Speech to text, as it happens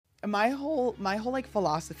my whole like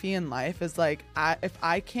philosophy in life is like, if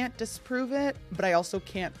I can't disprove it, but I also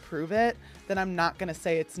can't prove it, then I'm not going to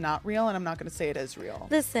say it's not real, and I'm not going to say it is real.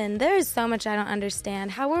 Listen, there is so much I don't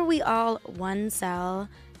understand. How are we all one cell,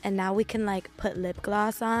 and now we can, like, put lip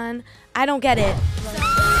gloss on? I don't get it.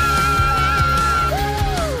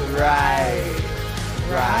 Right.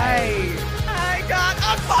 I got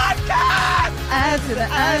a podcast! I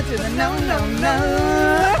to the no.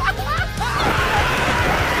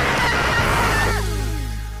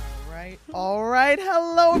 All right.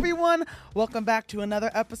 Hello, everyone. Welcome back to another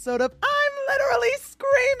episode of I'm Literally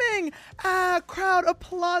Screaming. Crowd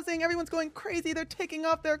applauding. Everyone's going crazy. They're taking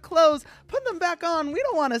off their clothes. Put them back on. We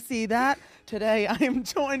don't want to see that. Today, I am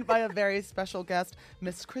joined by a very special guest,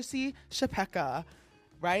 Miss Chrissy Chlapecka.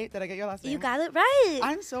 Right? Did I get your last name? You got it right.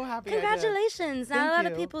 I'm so happy. Congratulations. Not a lot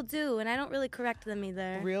of you. people do, and I don't really correct them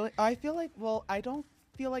either. Really? I feel like, I don't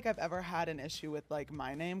feel like I've ever had an issue with like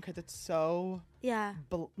my name because it's so I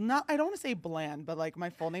don't want to say bland, but like my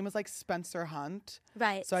full name is like Spencer Hunt,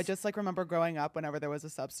 right? So I just like remember growing up whenever there was a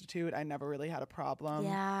substitute, I never really had a problem.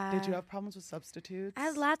 Did you have problems with substitutes? I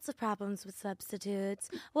had lots of problems with substitutes.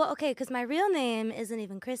 Well, okay, because my real name isn't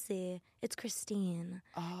even Chrissy, it's Christine.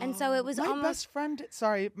 And so it was my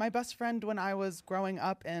best friend when I was growing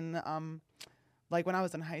up in like when I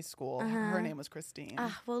was in high school, her name was Christine.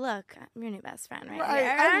 Well, look, I'm your new best friend, right?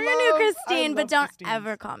 I'm your new Christine, but don't Christines.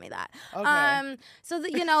 ever call me that. Okay. So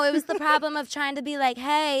it was the problem of trying to be like,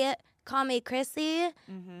 hey, call me Chrissy,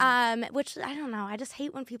 which I don't know. I just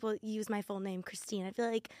hate when people use my full name, Christine. I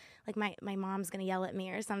feel like my mom's gonna yell at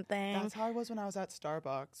me or something. That's how I was when I was at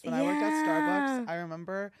Starbucks. When I worked at Starbucks, I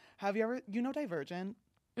remember. Have you ever? You know Divergent?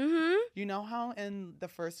 Mm-hmm. You know how in the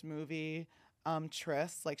first movie,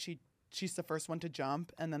 Tris, like she's the first one to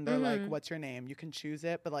jump, and then they're like, what's your name? You can choose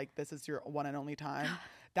it, but like this is your one and only time.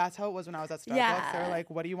 That's how it was when I was at Starbucks. Yeah. They're like,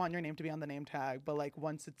 what do you want your name to be on the name tag? But like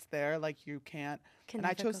once it's there, like you can't. And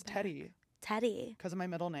I chose Teddy. Teddy. Because of my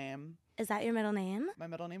middle name. Is that your middle name? My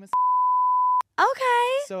middle name is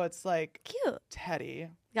Okay. So it's like cute. Teddy.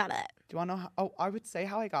 Got it. Do you want to know how, I would say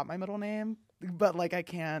how I got my middle name, but like I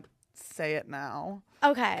can't say it now.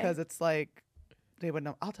 Okay. Because it's like they would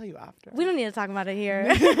know. I'll tell you after. We don't need to talk about it here.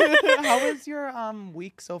 How was your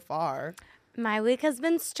week so far? My week has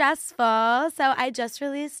been stressful. So I just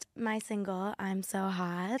released my single, I'm So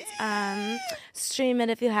Hot. Stream it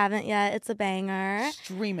if you haven't yet. It's a banger.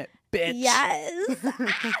 Stream it, bitch. Yes.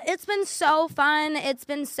 It's been so fun. It's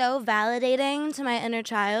been so validating to my inner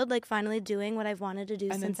child, like finally doing what I've wanted to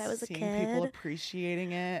do since I was a kid. And people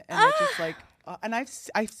appreciating it. And it's just like... and I've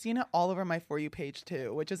seen it all over my For You page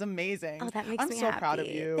too, which is amazing. Oh, that makes me happy. I'm so proud of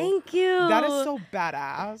you. Thank you. That is so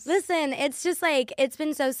badass. Listen, it's just like, it's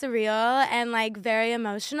been so surreal and like very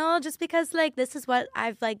emotional just because like this is what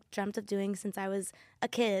I've like dreamt of doing since I was a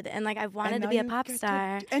kid, and like I've wanted to be a pop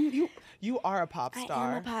star. And you are a pop star.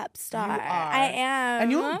 I am a pop star. You are. I am.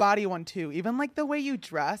 And you embody one too. Even like the way you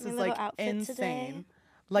dress is like insane. Today.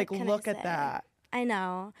 Like look at that. I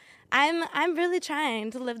know. I'm really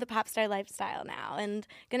trying to live the pop star lifestyle now, and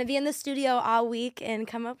gonna be in the studio all week and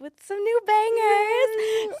come up with some new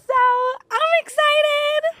bangers. So I'm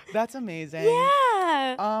excited. That's amazing.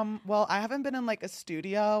 Yeah. Well, I haven't been in like a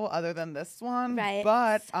studio other than this one. Right.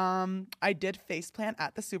 But I did faceplant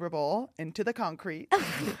at the Super Bowl into the concrete.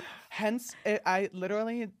 Hence, I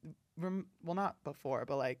literally, well, not before,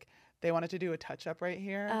 but like they wanted to do a touch up right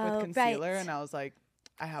here with concealer, and I was like,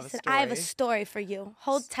 I have a story for you.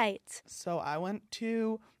 Hold tight. So I went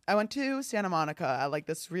to Santa Monica at like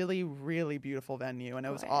this really, really beautiful venue, and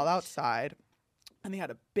it was all outside, and they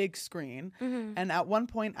had a big screen. And at one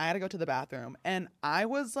point I had to go to the bathroom, and I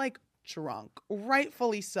was like drunk,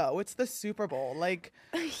 rightfully so. It's the Super Bowl, like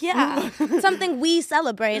something we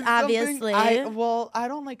celebrate, obviously. I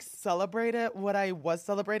don't like celebrate it. What I was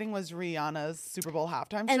celebrating was Rihanna's Super Bowl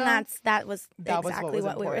halftime show, and that was exactly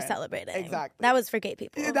what we were celebrating. Exactly, that was for gay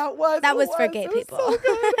people. That was for gay people. So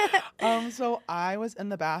good. So I was in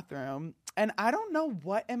the bathroom, and I don't know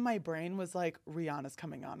what in my brain was like, Rihanna's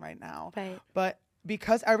coming on right now, right? But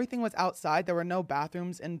because everything was outside, there were no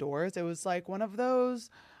bathrooms indoors. It was like one of those.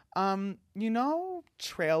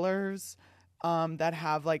 Trailers that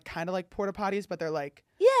have like kind of like porta potties, but they're like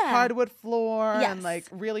hardwood floor and like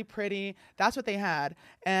really pretty. That's what they had.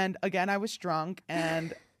 And again, I was drunk,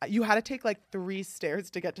 and you had to take like 3 stairs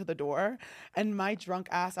to get to the door. And my drunk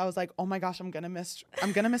ass, I was like, oh my gosh, I'm gonna miss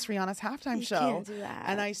Rihanna's halftime show. Can't do that.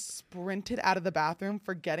 And I sprinted out of the bathroom,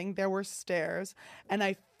 forgetting there were stairs, and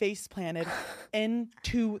I face planted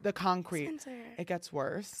into the concrete. Spencer. It gets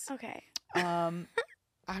worse. Okay.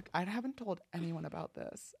 I haven't told anyone about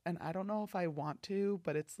this, and I don't know if I want to,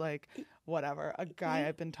 but it's like, whatever. A guy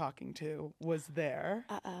I've been talking to was there.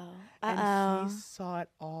 And he saw it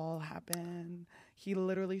all happen. He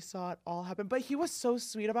literally saw it all happen. But he was so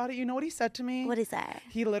sweet about it. You know what he said to me? What'd he say?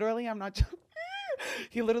 He literally, I'm not joking.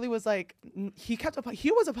 He literally was like, he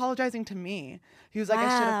was apologizing to me. He was like, I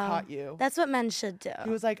should have caught you. That's what men should do.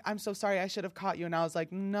 He was like, I'm so sorry, I should have caught you. And I was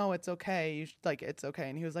like, no, it's okay. It's okay.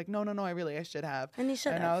 And he was like, no, I should have. And he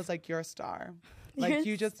should have. And I was like, you're a star. Like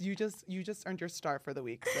you just earned your star for the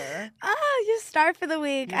week, sir. Your star for the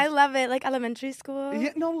week. I love it. Like elementary school. Yeah,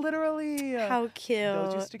 no, literally. How cute.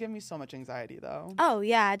 Those used to give me so much anxiety, though. Oh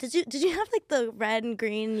yeah. Did you have like the red and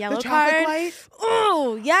green, yellow the traffic card? light?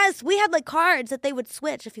 Oh yes, we had like cards that they would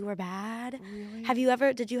switch if you were bad.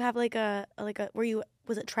 Really? Did you have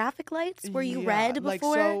was it traffic lights? Were you red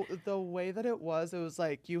before? Like, so the way that it was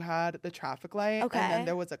like you had the traffic light, and then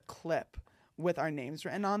there was a clip with our names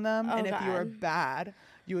written on them. And if you were bad,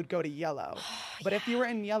 you would go to yellow. But if you were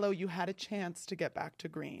in yellow, you had a chance to get back to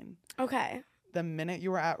green. Okay. The minute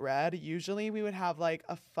you were at red, usually we would have like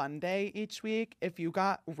a fun day each week. If you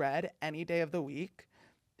got red any day of the week,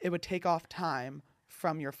 it would take off time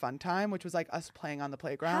from your fun time, which was like us playing on the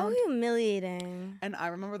playground. How humiliating. And I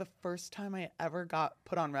remember the first time I ever got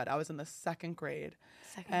put on red, I was in the second grade.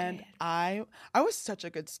 And I was such a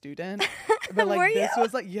good student. But like this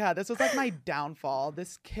was like my downfall.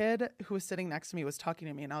 This kid who was sitting next to me was talking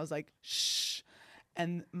to me, and I was like, shh.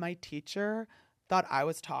 And my teacher thought I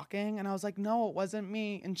was talking, and I was like, no, it wasn't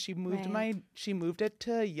me. And she moved it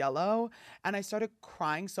to yellow, and I started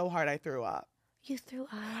crying so hard I threw up. You threw up?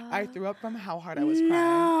 I threw up from how hard I was crying,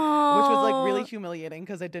 which was like really humiliating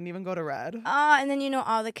because I didn't even go to red. And then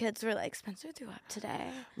all the kids were like, Spencer threw up today.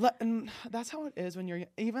 And that's how it is when you're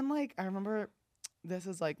even like, I remember, this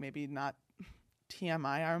is like maybe not TMI.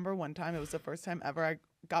 I remember one time, it was the first time ever I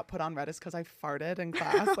got put on red is because I farted in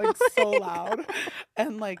class like so loud,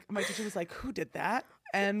 and like my teacher was like, who did that?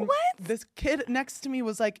 And this kid next to me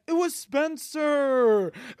was like, it was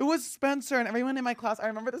Spencer. And everyone in my class, I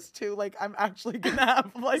remember this too. Like, I'm actually going to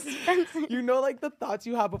have like, like the thoughts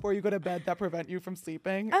you have before you go to bed that prevent you from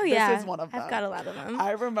sleeping. Oh, yeah. This is one of them. I've got a lot of them.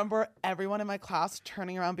 I remember everyone in my class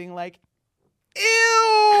turning around being like,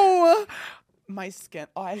 ew. My skin.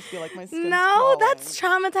 Oh, I feel like my skin's crawling. That's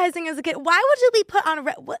traumatizing as a kid. Why would you be put on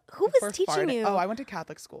red? Who was teaching you? Oh, I went to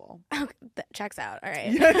Catholic school. Oh, that checks out. All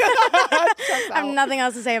right. Checks out. I have nothing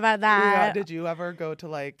else to say about that. Yeah, did you ever go to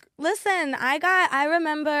like... Listen, I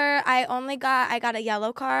remember I got a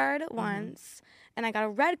yellow card once. And I got a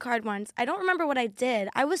red card once. I don't remember what I did.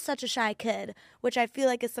 I was such a shy kid, which I feel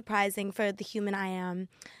like is surprising for the human I am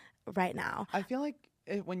right now. I feel like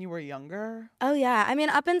when you were younger? Oh, yeah. I mean,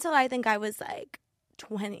 up until I think I was like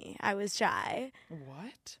 20, I was shy.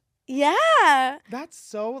 What? Yeah. That's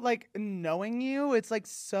so, like, knowing you, it's like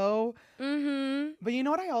so. Mm-hmm. But you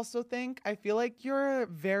know what I also think? I feel like you're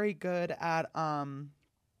very good at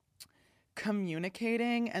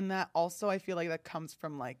communicating. And that also, I feel like that comes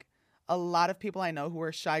from like a lot of people I know who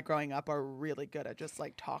were shy growing up are really good at just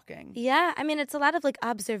like talking. Yeah. I mean, it's a lot of like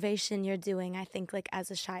observation you're doing, I think, like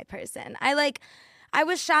as a shy person. I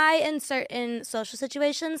was shy in certain social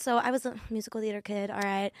situations, so I was a musical theater kid, all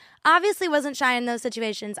right. Obviously wasn't shy in those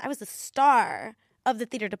situations. I was the star of the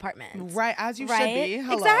theater department. Right, as you should be.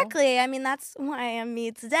 Hello. Exactly. I mean, that's why I am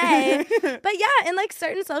me today. But yeah, in like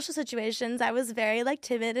certain social situations, I was very like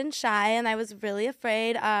timid and shy, and I was really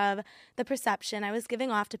afraid of the perception I was giving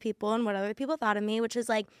off to people and what other people thought of me, which is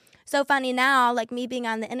like so funny now, like me being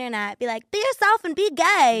on the internet, be like, be yourself and be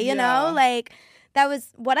gay, you know? Like, that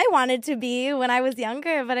was what I wanted to be when I was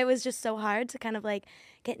younger, but it was just so hard to kind of like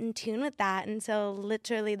get in tune with that until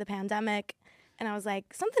literally the pandemic. And I was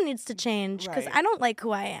like, something needs to change because I don't like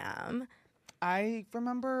who I am. I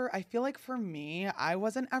remember, I feel like for me, I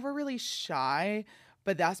wasn't ever really shy,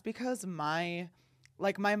 but that's because my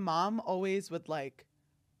mom always would like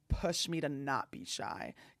push me to not be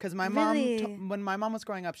shy. Because my mom, when my mom was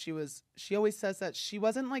growing up, she always says that she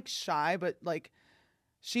wasn't like shy, but like,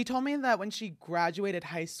 she told me that when she graduated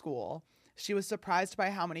high school, she was surprised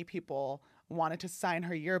by how many people wanted to sign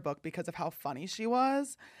her yearbook because of how funny she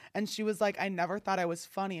was. And she was like, I never thought I was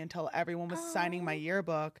funny until everyone was signing my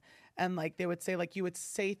yearbook. And like, they would say like, you would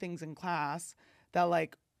say things in class that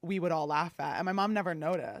like we would all laugh at. And my mom never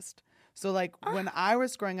noticed. So like when I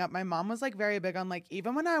was growing up, my mom was like very big on like,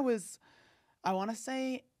 even when I was, I want to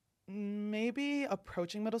say maybe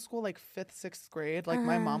approaching middle school, like 5th, 6th grade, like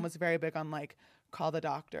my mom was very big on like, call the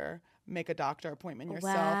doctor, make a doctor appointment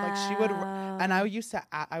yourself. Wow. Like she would, and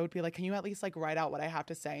I would be like, can you at least like write out what I have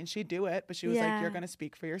to say? And she'd do it, but she was like, you're going to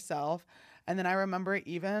speak for yourself. And then I remember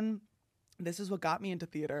even this is what got me into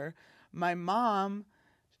theater. My mom,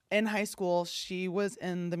 in high school, she was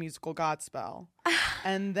in the musical Godspell.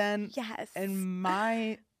 And then in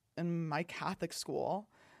my Catholic school,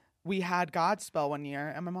 we had Godspell one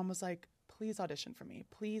year, and my mom was like, please audition for me.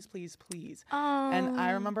 Please, please, please. Oh. And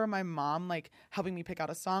I remember my mom like helping me pick out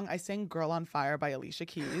a song. I sang Girl on Fire by Alicia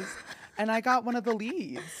Keys, and I got one of the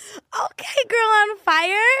leads. Okay, Girl on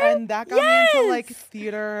Fire. And that got me into like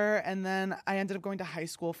theater, and then I ended up going to high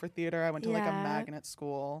school for theater. I went to like a magnet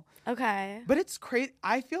school. Okay. But it's crazy.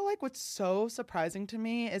 I feel like what's so surprising to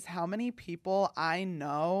me is how many people I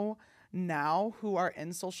know now who are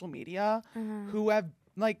in social media who have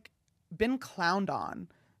like been clowned on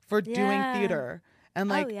for doing theater and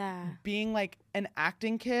like being like an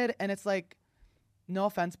acting kid, and it's like, no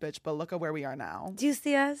offense, bitch, but look at where we are now. Do you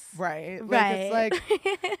see us? Right. Like it's like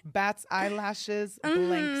bats, eyelashes,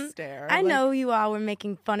 blank stare. I like, know you all were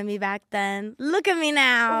making fun of me back then. Look at me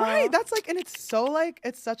now. Right. That's like, and it's so like,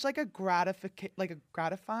 it's such like a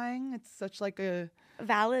gratifying. It's such like a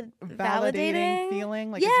validating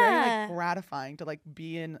feeling. Like it's very like gratifying to like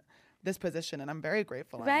be in this position, and I'm very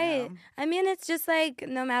grateful. Right. I mean, it's just like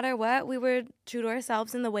no matter what, we were true to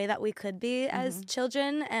ourselves in the way that we could be as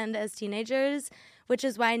children and as teenagers, which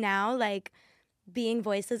is why now like being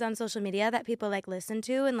voices on social media that people like listen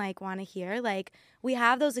to and like want to hear, like we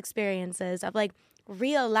have those experiences of like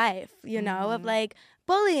real life, you know, of like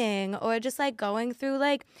bullying or just like going through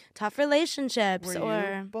like tough relationships.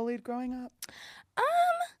 Were you bullied growing up?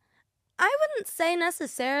 I wouldn't say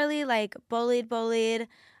necessarily like bullied.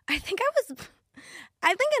 I think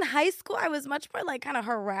in high school I was much more like kind of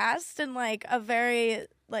harassed in like a very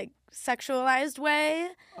like sexualized way.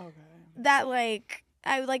 Okay. That like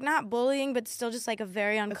I like not bullying, but still just like a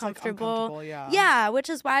very uncomfortable. It's, like, uncomfortable, yeah, which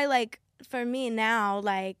is why like for me now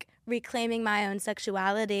like reclaiming my own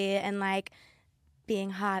sexuality and like being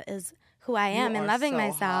hot is who I am and loving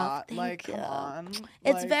myself. Hot. Thank like, you. Come on.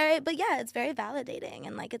 It's very validating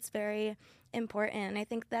and like it's very important. And I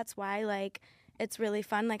think that's why like it's really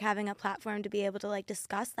fun, like, having a platform to be able to, like,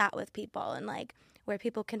 discuss that with people and, like, where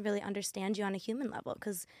people can really understand you on a human level,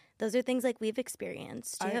 because those are things, like, we've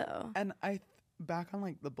experienced, too. Back on,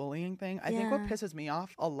 like, the bullying thing, I think what pisses me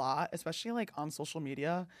off a lot, especially, like, on social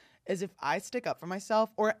media, is if I stick up for myself,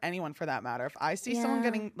 or anyone for that matter, if I see someone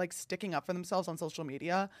getting, like, sticking up for themselves on social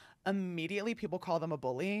media, immediately people call them a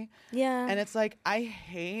bully. Yeah. And it's, like, I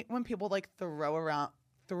hate when people, like, throw around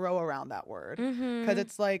that word, because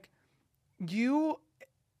it's, like, this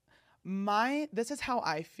is how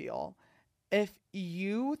I feel. If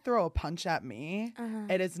you throw a punch at me,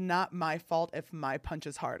 it is not my fault if my punch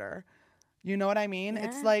is harder. You know what I mean? Yeah.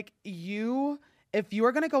 It's like if you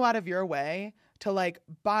are going to go out of your way to like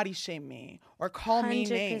body shame me or call 100%. Me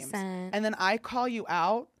names, and then I call you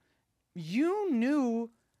out, you knew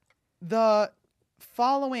what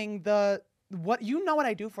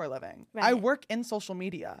I do for a living. Right. I work in social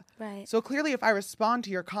media. Right. So clearly if I respond to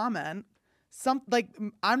your comment,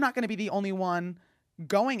 I'm not going to be the only one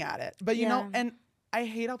going at it. But you know, and I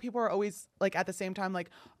hate how people are always like at the same time like,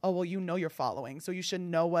 oh, well, you know you're following, so you should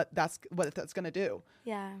know what that's going to do.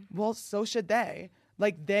 Yeah. Well, so should they.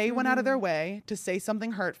 Like they went out of their way to say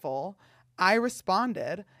something hurtful. I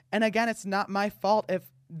responded, and again, it's not my fault if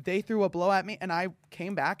they threw a blow at me and I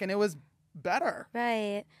came back and it was better.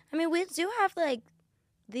 Right. I mean, we do have like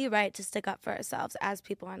the right to stick up for ourselves as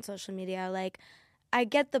people on social media. Like, I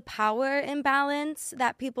get the power imbalance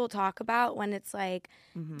that people talk about when it's like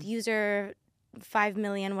user 5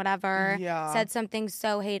 million whatever said something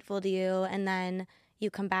so hateful to you, and then you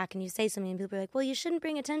come back and you say something and people are like, well, you shouldn't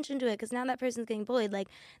bring attention to it because now that person's getting bullied. Like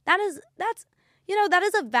that is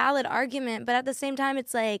a valid argument, but at the same time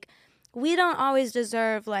it's like we don't always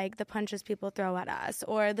deserve like the punches people throw at us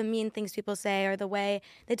or the mean things people say or the way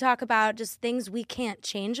they talk about just things we can't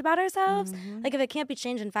change about ourselves. Like if it can't be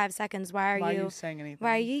changed in 5 seconds, why are you saying anything?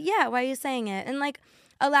 Why are you saying it? And like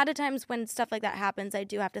a lot of times when stuff like that happens, I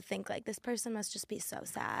do have to think like this person must just be so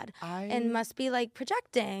sad and must be like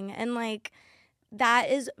projecting, and like that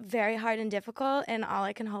is very hard and difficult, and all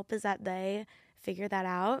I can hope is that they figure that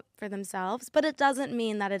out for themselves. But it doesn't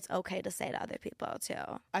mean that it's okay to say to other people too.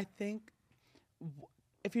 I think,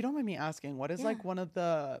 if you don't mind me asking, what is like one of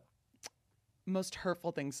the most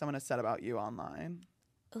hurtful things someone has said about you online?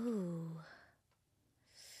 Ooh.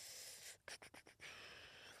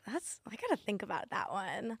 I gotta think about that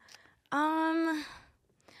one.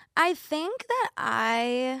 I think that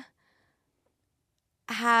I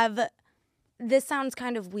have, this sounds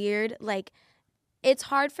kind of weird, like it's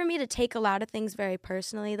hard for me to take a lot of things very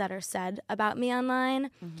personally that are said about me online.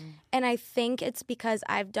 And I think it's because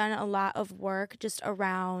I've done a lot of work just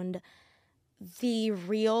around the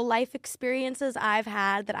real life experiences I've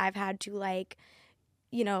had that I've had to like,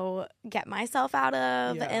 you know, get myself out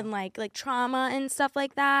of and like trauma and stuff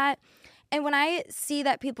like that. And when I see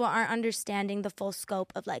that people aren't understanding the full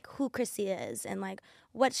scope of like who Chrissy is and like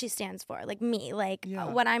what she stands for, like me, like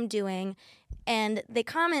what I'm doing, and they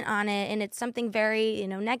comment on it and it's something very, you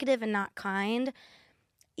know, negative and not kind.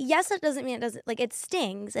 Yes, it doesn't mean it doesn't, like it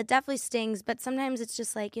stings. It definitely stings. But sometimes it's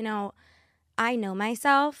just like, you know, I know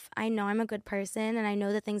myself. I know I'm a good person and I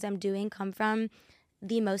know the things I'm doing come from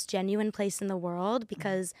the most genuine place in the world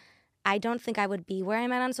because I don't think I would be where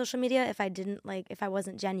I'm at on social media if I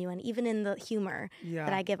wasn't genuine, even in the humor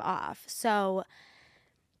that I give off. So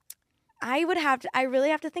I really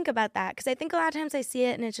have to think about that because I think a lot of times I see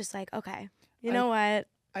it and it's just like, okay, you know what?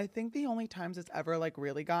 I think the only times it's ever like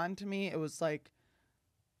really gotten to me, it was like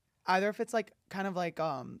either if it's like kind of like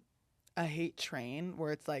a hate train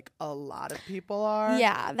where it's like a lot of people are.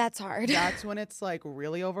 Yeah, that's hard. That's when it's like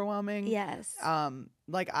really overwhelming. Yes. I've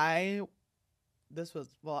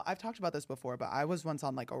talked about this before, but I was once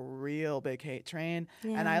on like a real big hate train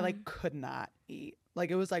and I like could not eat.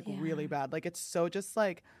 Like it was like really bad. Like it's so just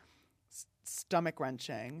like stomach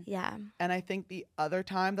wrenching. Yeah. And I think the other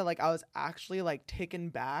time that like I was actually like taken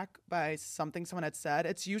back by something someone had said,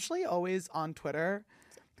 it's usually always on Twitter.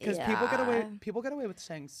 Because people get away with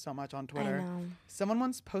saying so much on Twitter. I know. Someone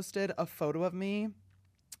once posted a photo of me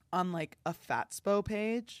on like a Fatspo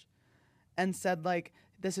page and said like,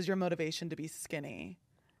 this is your motivation to be skinny,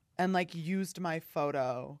 and like used my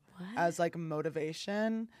photo as like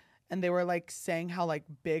motivation. And they were like saying how like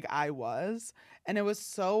big I was. And it was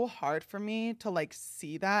so hard for me to like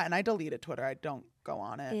see that. And I deleted Twitter. I don't go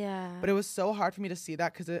on it. Yeah. But it was so hard for me to see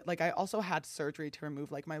that because I also had surgery to remove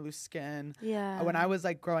like my loose skin. Yeah. When I was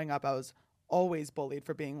like growing up, I was always bullied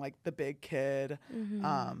for being like the big kid.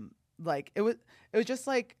 Like it was just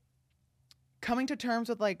like coming to terms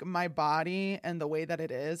with like my body and the way that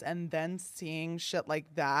it is, and then seeing shit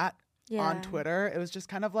like that on Twitter. It was just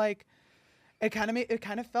kind of like, it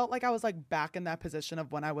kind of felt like I was like back in that position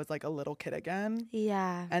of when I was like a little kid again.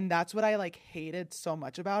 Yeah. And that's what I like hated so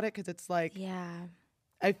much about it, because it's like,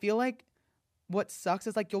 I feel like what sucks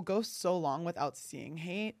is like you'll go so long without seeing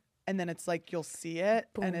hate, and then it's like you'll see it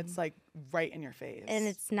and it's like right in your face. And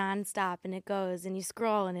it's nonstop and it goes and you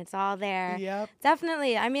scroll and it's all there. Yep.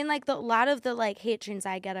 Definitely. I mean, like a lot of the like hate trends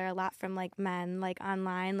I get are a lot from like men, like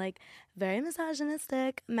online, like very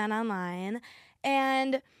misogynistic men online.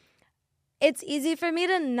 And it's easy for me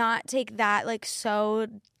to not take that like so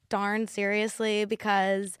darn seriously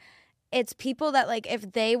because it's people that like if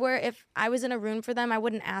I was in a room for them, I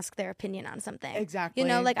wouldn't ask their opinion on something. Exactly. You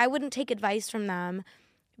know, like I wouldn't take advice from them.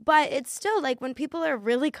 But it's still like when people are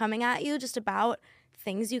really coming at you just about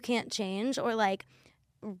things you can't change or like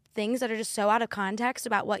things that are just so out of context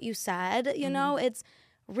about what you said, you know, it's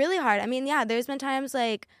really hard. I mean, yeah, there's been times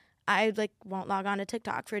like I like won't log on to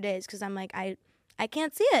TikTok for days because I'm like, I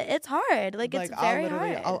can't see it. It's hard. Like it's very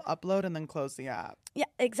hard. I'll upload and then close the app. Yeah,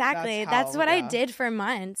 exactly. That's what I did for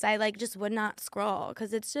months. I like just would not scroll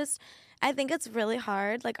because it's just, I think it's really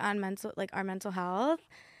hard like on our mental health.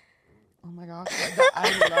 Oh my gosh.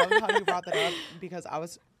 I love how you brought that up because I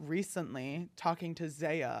was recently talking to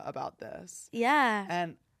Zaya about this. Yeah.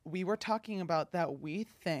 And we were talking about that we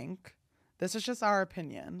think, this is just our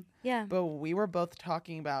opinion. Yeah. But we were both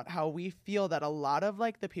talking about how we feel that a lot of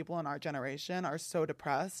like the people in our generation are so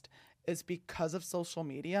depressed is because of social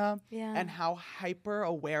media and how hyper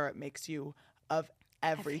aware it makes you of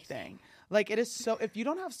everything. Like it is so, if you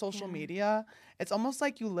don't have social media, it's almost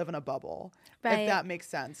like you live in a bubble, if that makes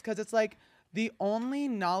sense. Because it's like the only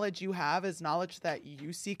knowledge you have is knowledge that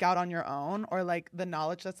you seek out on your own, or like the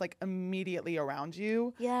knowledge that's like immediately around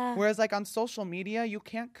you. Yeah. Whereas like on social media, you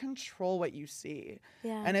can't control what you see.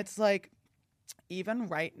 Yeah. And it's like, even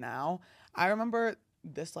right now, I remember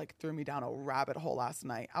this like threw me down a rabbit hole last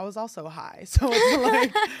night. I was also high. So it's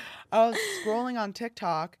like I was scrolling on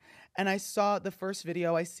TikTok and I saw the first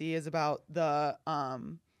video I see is about the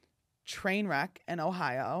train wreck in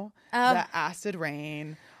Ohio, the acid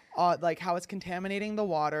rain, like how it's contaminating the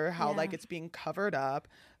water, how like it's being covered up.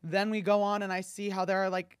 Then we go on and I see how there are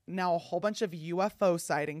like now a whole bunch of UFO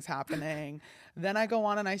sightings happening. Then I go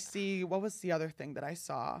on and I see, what was the other thing that I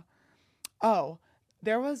saw? Oh,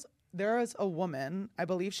 there was a woman, I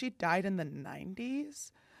believe she died in the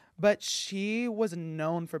 90s, but she was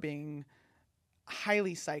known for being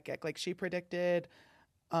highly psychic. Like she predicted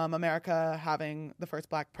America having the first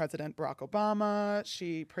black president, Barack Obama.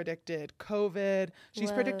 She predicted COVID.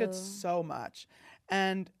 She's predicted so much.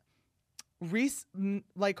 And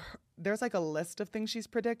like there's like a list of things she's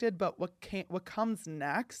predicted, but what comes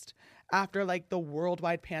next after like the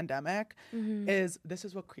worldwide pandemic is, this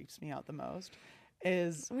is what creeps me out the most,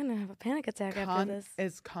 is I'm gonna have a panic attack after this.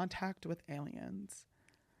 Is contact with aliens.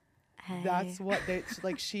 Hey. That's what they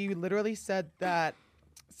like. She literally said that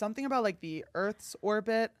something about like the Earth's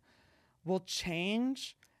orbit will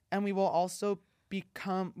change, and we will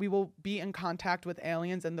be in contact with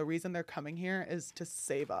aliens, and the reason they're coming here is to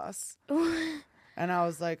save us. And I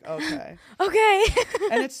was like, okay. Okay.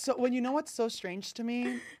 And it's so, when you know what's so strange to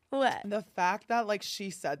me? What? The fact that like she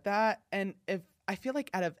said that, and if I feel like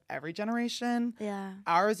out of every generation,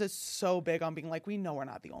 ours is so big on being like, we know we're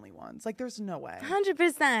not the only ones. Like, there's no way.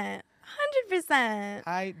 100%.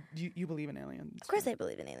 100%. You believe in aliens? Of course I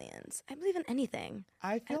believe in aliens. I believe in anything.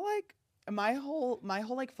 I feel like my whole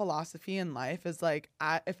like philosophy in life is like,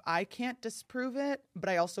 if I can't disprove it, but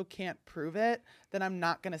I also can't prove it, then I'm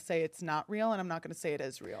not going to say it's not real, and I'm not going to say it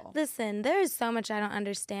is real. Listen, there is so much I don't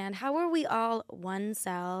understand. How are we all one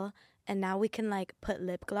cell and now we can like put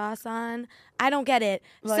lip gloss on? I don't get it.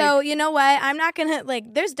 Like, so you know what? I'm not going to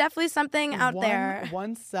like, there's definitely something out there.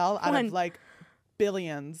 One cell out of like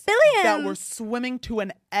billions that were swimming to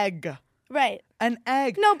an egg. Right. An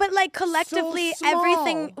egg. No, but like collectively, so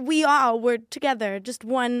everything, we all were together, just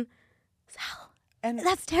one cell. And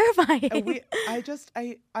that's terrifying.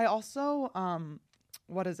 I also,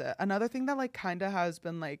 what is it? Another thing that like kind of has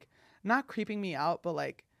been like not creeping me out, but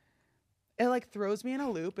like it like throws me in a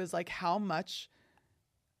loop is like how much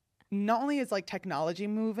not only is like technology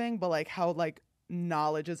moving, but like how like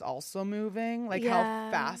knowledge is also moving, like how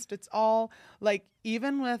fast it's all, like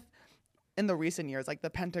even with in the recent years, like the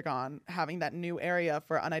Pentagon having that new area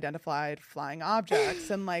for unidentified flying objects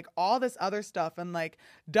and like all this other stuff and like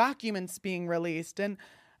documents being released. And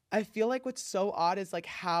I feel like what's so odd is like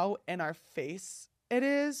how in our face it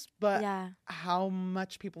is, but how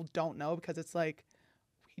much people don't know, because it's like,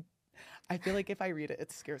 I feel like if I read it,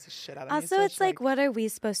 it scares the shit out of me. Also, it's like, what are we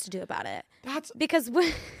supposed to do about it? That's because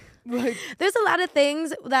there's a lot of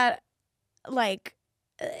things that like,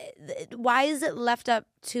 why is it left up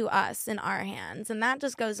to us in our hands? And that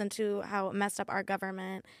just goes into how messed up our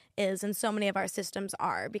government is and so many of our systems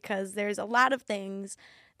are, because there's a lot of things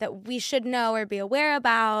that we should know or be aware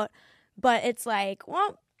about, but it's like,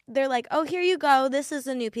 well, they're like, oh, here you go, this is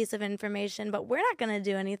a new piece of information, but we're not going to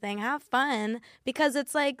do anything. Have fun. Because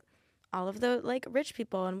it's like all of the like rich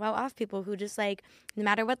people and well-off people who just like, no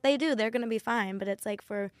matter what they do, they're going to be fine. But it's like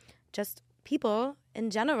for just people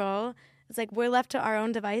in general, it's like we're left to our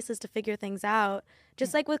own devices to figure things out,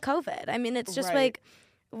 just like with COVID. I mean, it's just like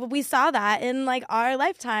we saw that in like our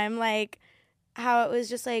lifetime, like how it was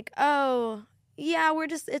just like, oh, yeah,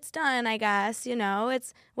 it's done, I guess. You know,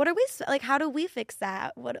 it's what are we like? How do we fix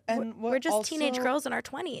that? We're just also teenage girls in our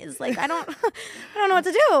 20s. Like I don't know what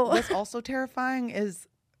to do. What's also terrifying is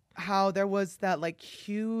how there was that like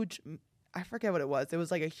huge, I forget what it was. It was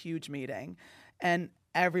like a huge meeting, and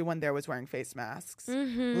everyone there was wearing face masks,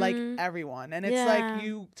 like everyone. And it's like,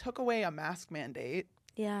 you took away a mask mandate.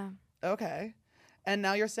 Yeah. Okay. And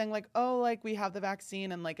now you're saying like, oh, like we have the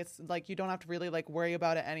vaccine and like, it's like, you don't have to really like worry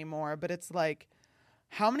about it anymore. But it's like,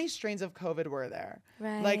 how many strains of COVID were there?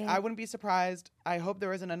 Right. Like, I wouldn't be surprised. I hope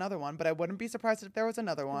there isn't another one, but I wouldn't be surprised if there was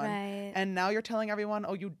another one. Right. And now you're telling everyone,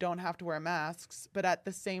 oh, you don't have to wear masks. But at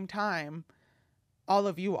the same time, all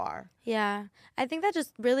of you are. Yeah. I think that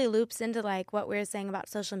just really loops into like what we were saying about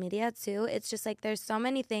social media too. It's just like there's so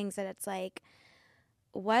many things that it's like,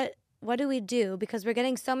 what do we do? Because we're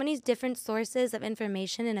getting so many different sources of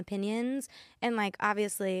information and opinions. And like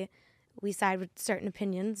obviously we side with certain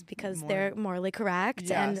opinions because they're morally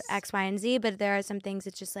correct and X, Y, and Z. But there are some things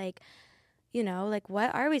it's just like, you know, like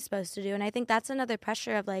what are we supposed to do? And I think that's another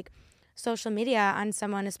pressure of like social media on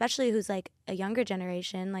someone, especially who's like a younger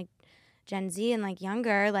generation, like Gen Z and like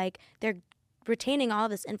younger, like they're retaining all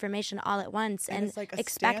this information all at once and like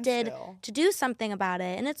expected to do something about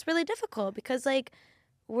it. And it's really difficult because like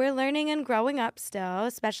we're learning and growing up still,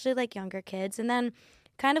 especially like younger kids. And then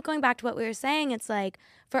kind of going back to what we were saying, it's like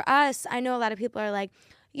for us, I know a lot of people are like,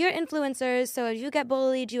 you're influencers, so if you get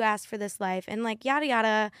bullied, you ask for this life and like yada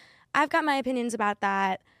yada. I've got my opinions about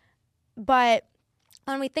that. But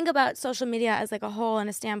when we think about social media as like a whole and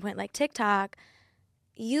a standpoint like TikTok,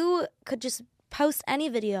 you could just post any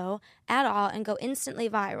video at all and go instantly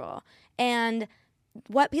viral. And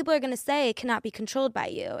what people are going to say cannot be controlled by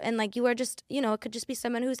you. And like you are just, you know, it could just be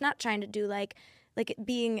someone who's not trying to do like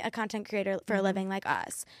being a content creator for a living like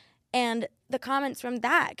us. And the comments from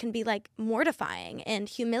that can be like mortifying and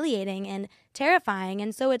humiliating and terrifying.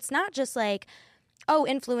 And so it's not just like, oh,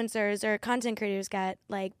 influencers or content creators get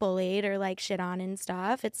like bullied or like shit on and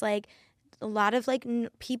stuff. It's like a lot of like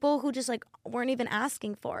people who just like weren't even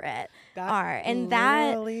asking for it and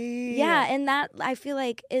that I feel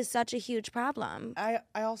like is such a huge problem. I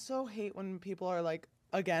also hate when people are like,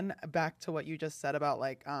 again, back to what you just said about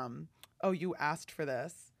like, oh, you asked for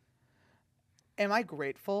this. Am I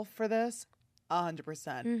grateful for this?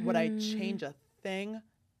 100%. Would I change a thing?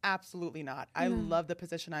 Absolutely not. I love the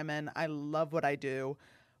position I'm in. I love what I do.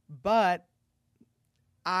 But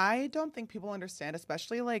I don't think people understand,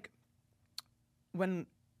 especially like when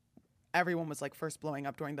everyone was like first blowing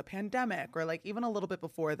up during the pandemic, or like even a little bit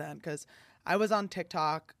before then, because I was on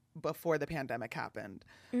TikTok before the pandemic happened.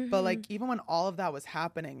 But like even when all of that was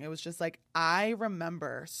happening, it was just like I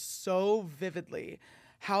remember so vividly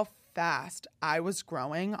how fast I was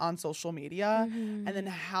growing on social media, and then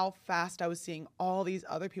how fast I was seeing all these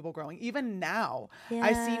other people growing. Even now,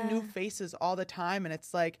 I see new faces all the time, and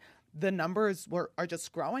it's like the numbers are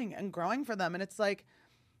just growing and growing for them. And it's like,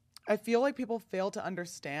 I feel like people fail to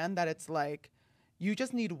understand that it's like you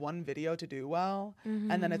just need one video to do well,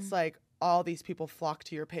 and then it's like all these people flock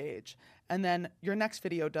to your page, and then your next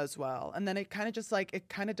video does well, and then it kind of just like it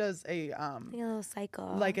kind of does a little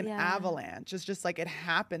cycle, like an avalanche. It's just like it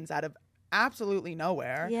happens out of absolutely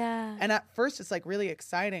nowhere. And at first it's like really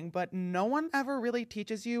exciting, but no one ever really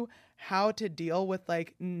teaches you how to deal with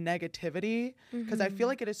like negativity, because I feel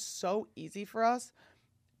like it is so easy for us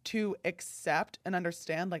to accept and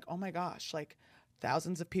understand like, oh my gosh, like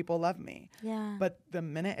thousands of people love me. But the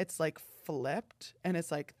minute it's like flipped and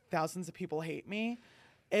it's like thousands of people hate me,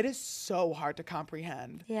 it is so hard to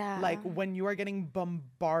comprehend. Like when you are getting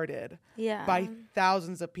bombarded by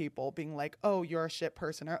thousands of people being like, oh, you're a shit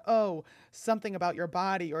person, or oh, something about your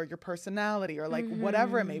body or your personality, or like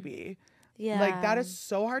whatever it may be. Like that is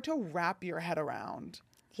so hard to wrap your head around.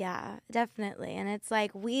 Yeah, definitely. And it's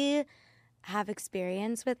like we have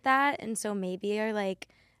experience with that, and so maybe are like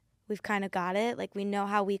we've kind of got it, like we know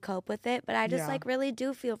how we cope with it. But I just like really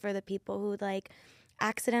do feel for the people who like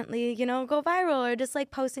accidentally, you know, go viral, or just like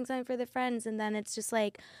posting something for their friends, and then it's just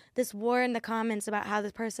like this war in the comments about how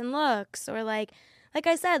this person looks, or like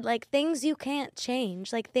I said, like things you can't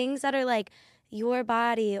change, like things that are like your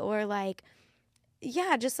body, or like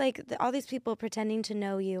just like all these people pretending to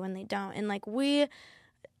know you and they don't. And like we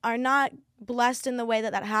are not blessed in the way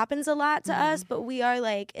that happens a lot to us, but we are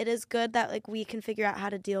like, it is good that like we can figure out how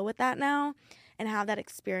to deal with that now and have that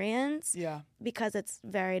experience. Because it's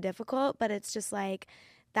very difficult. But it's just like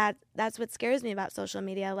that's what scares me about social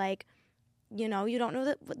media. Like, you know, you don't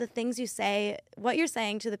know the things you say, what you're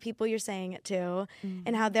saying to the people you're saying it to,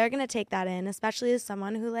 and how they're gonna take that in, especially as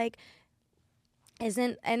someone who like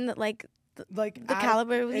isn't and like the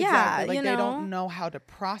caliber, like you know, they don't know how to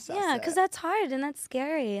process it. Because that's hard and that's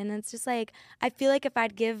scary. And it's just like, I feel like if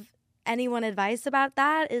I'd give anyone advice about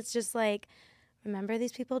that, it's just like, remember,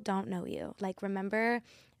 these people don't know you. Like, remember,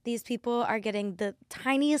 these people are getting the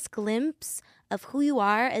tiniest glimpse of who you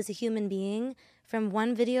are as a human being from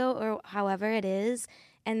one video or however it is,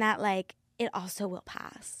 and that like it also will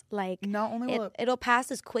pass. Like, not only will it'll pass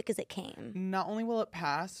as quick as it came. Not only will it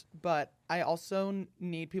pass, but I also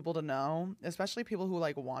need people to know, especially people who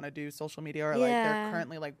like want to do social media, or like they're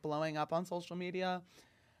currently like blowing up on social media.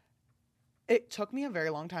 It took me a very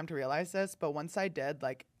long time to realize this, but once I did,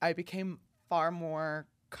 like I became far more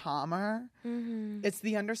calmer. It's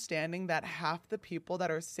the understanding that half the people that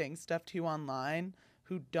are saying stuff to you online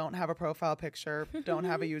who don't have a profile picture, don't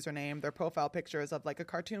have a username, their profile picture is of like a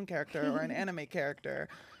cartoon character or an anime character.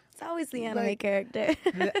 It's always the anime character.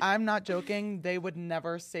 I'm not joking. They would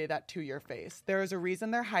never say that to your face. There is a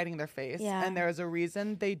reason they're hiding their face, and there is a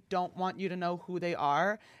reason they don't want you to know who they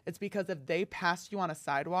are. It's because if they pass you on a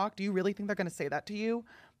sidewalk, do you really think they're going to say that to you?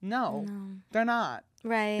 No, they're not.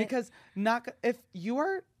 Right. Because if you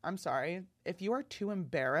are too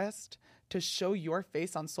embarrassed to show your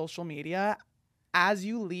face on social media as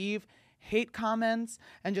you leave hate comments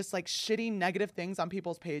and just like shitty negative things on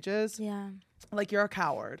people's pages, like you're a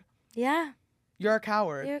coward. You're a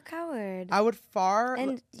coward. You're a coward. I would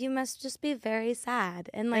and you must just be very sad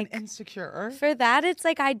and like and insecure. For that, it's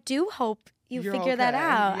like, I do hope you're figure that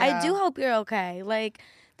out. I do hope you're okay. Like,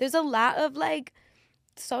 there's a lot of like,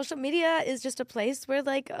 social media is just a place where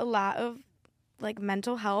like a lot of like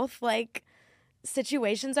mental health like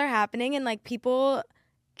situations are happening, and like people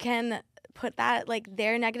can put that like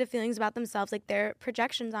their negative feelings about themselves, like their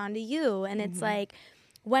projections onto you. And it's like,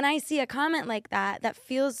 when I see a comment like that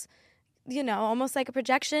feels, you know, almost like a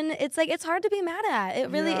projection, it's like, it's hard to be mad at. It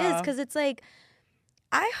really is, because it's like,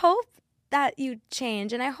 I hope that you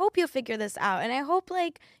change, and I hope you figure this out, and I hope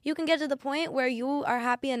like you can get to the point where you are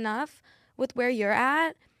happy enough with where you're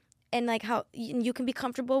at and like how you can be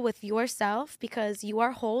comfortable with yourself because you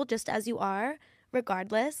are whole just as you are,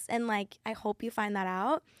 regardless. And like, I hope you find that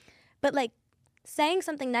out. But like, saying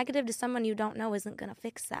something negative to someone you don't know isn't going to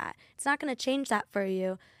fix that. It's not going to change that for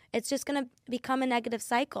you. It's just going to become a negative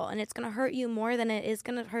cycle, and it's going to hurt you more than it is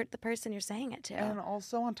going to hurt the person you're saying it to. And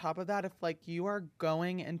also on top of that, if like you are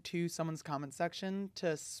going into someone's comment section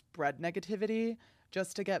to spread negativity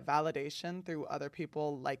just to get validation through other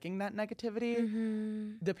people liking that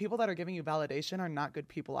negativity, the people that are giving you validation are not good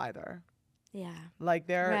people either. Yeah. Like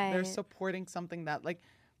they're supporting something that, like,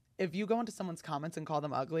 if you go into someone's comments and call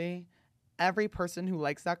them ugly, every person who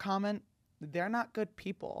likes that comment, they're not good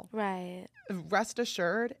people. Right. Rest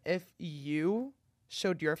assured, if you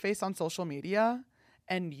showed your face on social media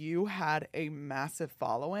and you had a massive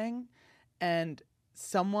following and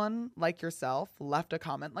someone like yourself left a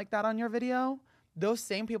comment like that on your video, those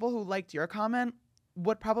same people who liked your comment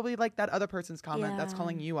would probably like that other person's comment that's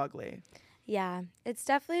calling you ugly. Yeah. It's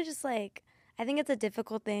definitely just like, I think it's a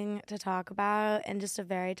difficult thing to talk about and just a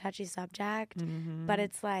very touchy subject. But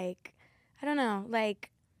it's like, I don't know, like,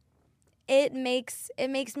 it makes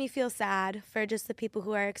me feel sad for just the people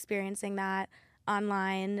who are experiencing that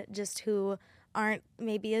online, just who aren't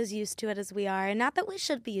maybe as used to it as we are. And not that we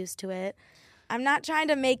should be used to it. I'm not trying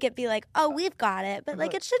to make it be like, oh, we've got it. But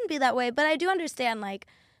like, it shouldn't be that way. But I do understand, like,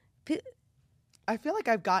 I feel like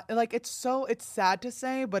I've got, like, it's sad to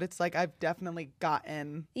say, but it's like I've definitely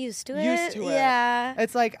gotten used to it. Yeah.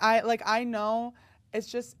 It's like I know, it's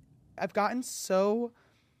just I've gotten so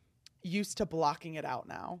used to blocking it out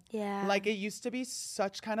now. Yeah. Like, it used to be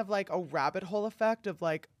such kind of like a rabbit hole effect of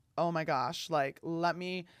like, oh my gosh, like, let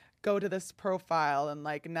me go to this profile and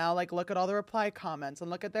like now like look at all the reply comments and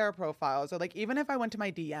look at their profiles. Or like, even if I went to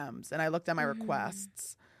my DMs and I looked at my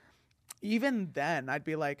requests, even then I'd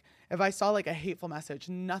be like, if I saw like a hateful message,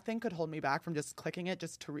 nothing could hold me back from just clicking it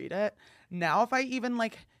just to read it. Now if I even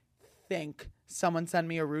like think someone sent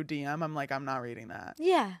me a rude DM, I'm like, I'm not reading that.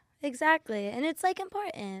 Yeah. Exactly. And it's like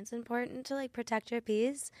important. It's important to like protect your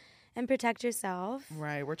peace and protect yourself.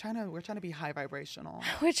 Right. We're trying to be high vibrational.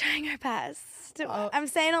 We're trying our best. I'm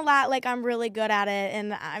saying a lot like I'm really good at it,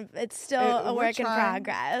 and it's still a work in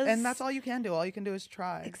progress. And that's all you can do. All you can do is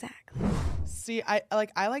try. Exactly. See, I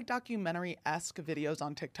like documentary-esque videos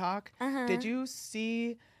on TikTok. Did you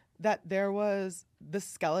see that there was the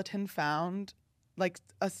skeleton found, like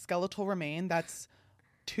a skeletal remain that's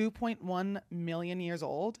 2.1 million years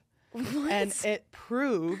old? What? And it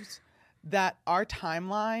proves that our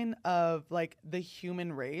timeline of like the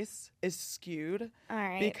human race is skewed. All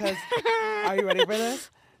right. Because, are you ready for this?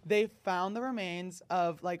 They found the remains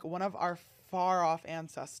of like one of our far off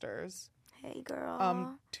ancestors. Hey,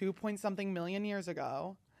 girl. 2-point-something million years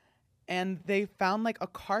ago. And they found like a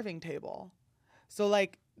carving table. So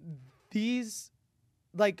like these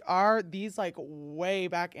way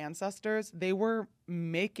back ancestors, they were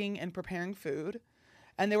making and preparing food.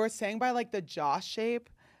 And they were saying by like the jaw shape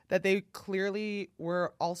that they clearly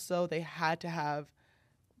were also, they had to have,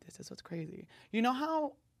 this is what's crazy. You know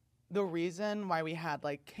how the reason why we had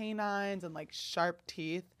like canines and like sharp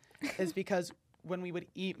teeth is because when we would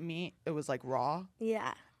eat meat, it was like raw.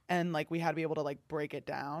 Yeah. And like we had to be able to like break it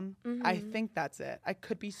down. I think that's it. I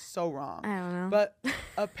could be so wrong. I don't know. But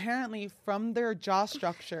apparently from their jaw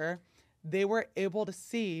structure, they were able to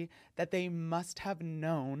see that they must have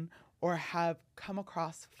known or have come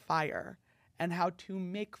across fire and how to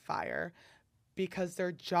make fire because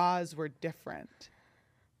their jaws were different.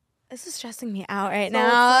 This is stressing me out right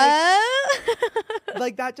now.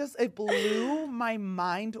 Like that just, it blew my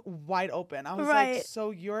mind wide open. I was like, so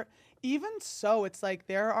you're, even so, it's like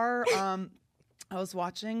there are, I was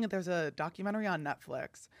watching, there's a documentary on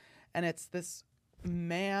Netflix and it's this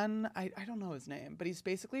man, I don't know his name, but he's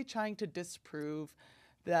basically trying to disprove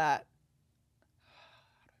that,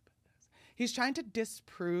 he's trying to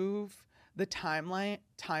disprove the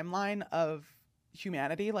timeline of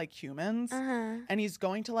humanity, like humans. And he's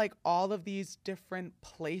going to like all of these different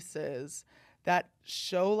places that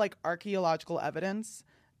show like archaeological evidence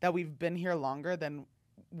that we've been here longer than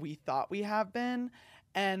we thought we have been.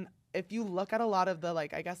 And if you look at a lot of the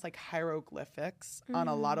like, I guess like hieroglyphics on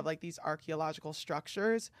a lot of like these archaeological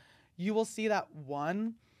structures, you will see that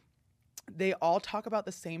one, they all talk about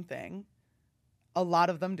the same thing. A lot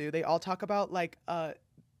of them do. They all talk about like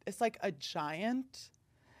it's like a giant,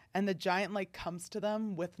 and the giant like comes to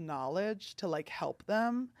them with knowledge to like help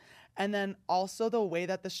them. And then also the way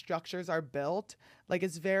that the structures are built, like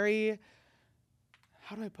it's very,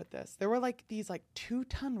 how do I put this? There were like these like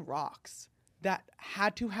 2-ton rocks that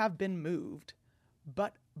had to have been moved,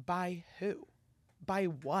 but by who? By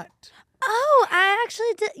what? Oh, I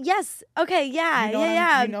actually did. Yes. Okay. Yeah. You know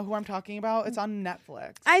yeah. You know who I'm talking about? It's on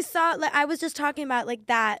Netflix. I saw. Like, I was just talking about like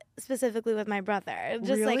that specifically with my brother.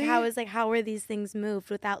 Just Really? how were these things moved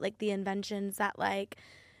without like the inventions that like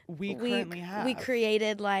we currently have. We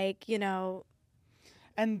created like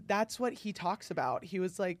And that's what he talks about. He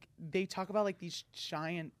was like, they talk about like these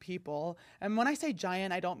giant people. And when I say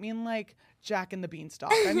giant, I don't mean like Jack and the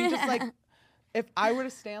Beanstalk. I mean just like if I were to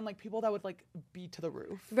stand, like people that would like be to the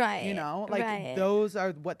roof. Right. You know? Like those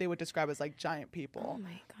are what they would describe as like giant people. Oh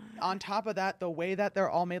my God. On top of that, the way that they're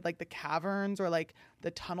all made, like the caverns or like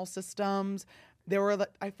the tunnel systems. There were,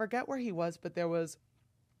 I forget where he was, but there was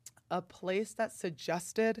a place that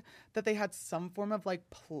suggested that they had some form of like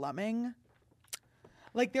plumbing.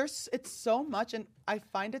 Like it's so much, and I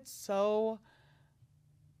find it's so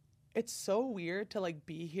weird to like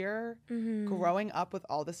be here growing up with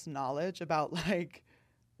all this knowledge about like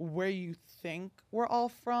where you think we're all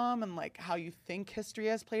from and like how you think history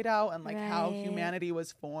has played out and like how humanity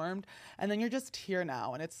was formed. And then you're just here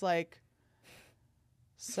now and it's like,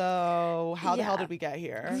 so how the hell did we get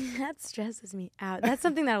here? That stresses me out. That's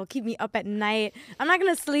something that will keep me up at night. I'm not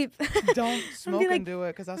going to sleep. Don't smoke and do it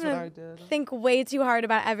because that's what I did. Think way too hard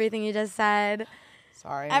about everything you just said.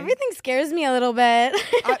 Sorry. Everything scares me a little bit.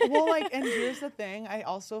 And here's the thing. I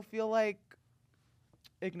also feel like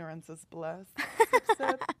ignorance is bliss.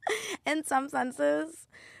 Sip. In some senses.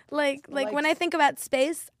 Like when I think about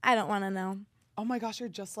space, I don't want to know. Oh my gosh, you're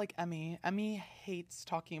just like Emmy. Emmy hates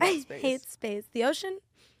talking about space. I hate space. The ocean?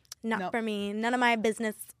 Not for me. None of my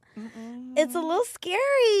business. It's a little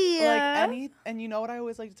scary. And you know what I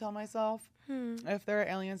always like to tell myself? If there are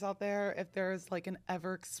aliens out there, if there's like an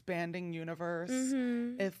ever expanding universe,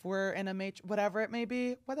 if we're in a whatever it may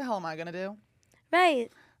be, what the hell am I gonna do?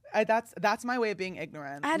 Right. That's my way of being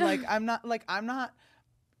ignorant. I'm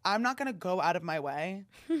not gonna go out of my way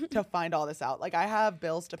to find all this out. Like I have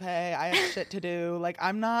bills to pay, I have shit to do. Like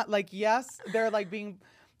I'm not like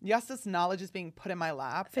this knowledge is being put in my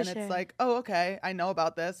lap. It's like, oh, okay, I know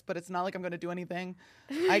about this, but it's not like I'm going to do anything.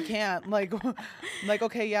 I can't. Like,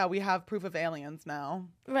 okay, yeah, we have proof of aliens now.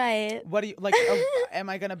 Right. What do you, like, am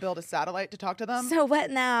I going to build a satellite to talk to them? So what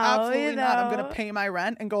now? Absolutely not. I'm going to pay my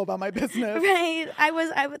rent and go about my business. Right.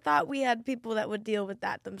 I thought we had people that would deal with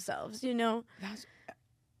that themselves, you know? That's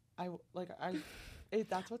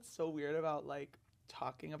what's so weird about, like,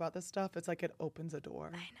 talking about this stuff. It's like it opens a door.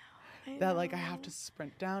 I know. That like I have to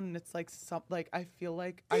sprint down and it's like I feel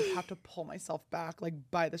like I have to pull myself back like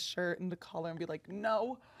by the shirt and the collar and be like,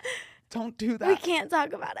 no, don't do that. We can't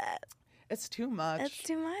talk about it. It's too much.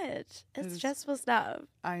 It's stressful stuff.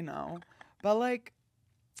 I know. But like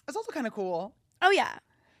it's also kind of cool. Oh yeah.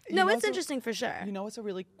 No, it's interesting for sure. You know what's a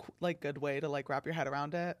really like good way to like wrap your head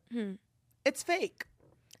around it? It's fake.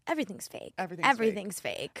 Everything's fake. Everything's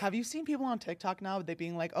fake. Have you seen people on TikTok now they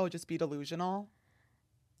being like, oh, just be delusional?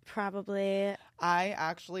 Probably. I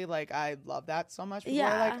actually I love that so much. People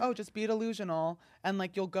are like, oh, just be delusional and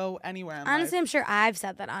like you'll go anywhere in Honestly, life. I'm sure I've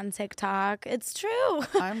said that on TikTok. It's true.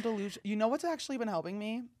 I'm delusional. You know what's actually been helping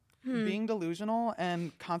me? Being delusional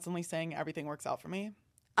and constantly saying everything works out for me.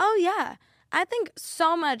 Oh yeah. I think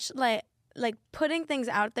so much like putting things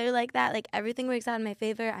out there like that, like everything works out in my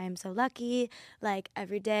favor. I am so lucky. Like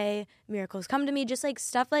every day miracles come to me, just like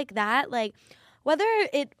stuff like that. Like whether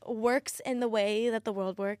it works in the way that the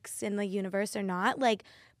world works in the universe or not, like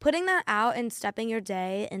putting that out and stepping your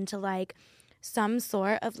day into like some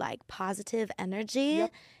sort of like positive energy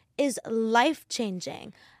is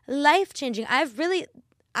life-changing. Life-changing.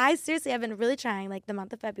 I seriously have been really trying like the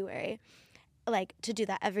month of February like to do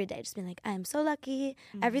that every day. Just being like, I am so lucky.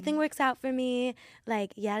 Everything works out for me.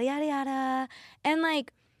 Like yada, yada, yada. And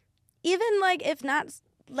like even like if not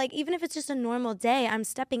like even if it's just a normal day, I'm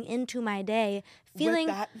stepping into my day feeling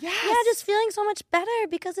just feeling so much better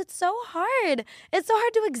because it's so hard. It's so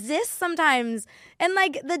hard to exist sometimes. And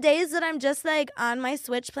like the days that I'm just like on my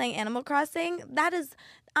Switch playing Animal Crossing,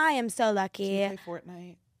 I am so lucky. Do you play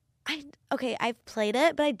Fortnite? I've played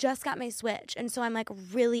it, but I just got my Switch, and so I'm like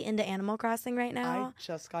really into Animal Crossing right now. I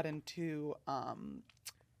just got into Fortnite,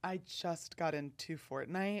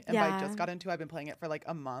 and by just got into, I've been playing it for like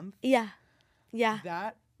a month. Yeah.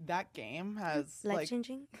 That game has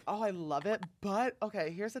life-changing. Oh, I love it. But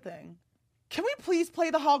okay, here's the thing. Can we please play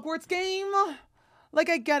the Hogwarts game? Like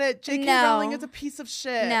I get it. J.K. Rowling is a piece of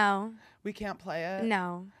shit. No. We can't play it.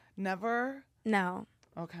 No. Never? No.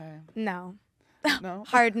 Okay. No. No.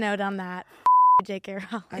 Hard note on that. J.K.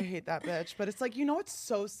 Rowling. I hate that bitch. But it's like, you know what's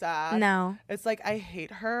so sad? No. It's like I hate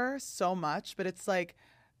her so much, but it's like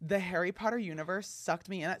the Harry Potter universe sucked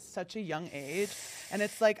me in at such a young age. And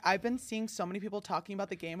it's like, I've been seeing so many people talking about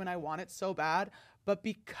the game and I want it so bad. But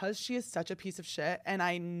because she is such a piece of shit and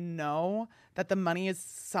I know that the money is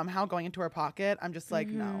somehow going into her pocket, I'm just like,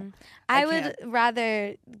 no. I would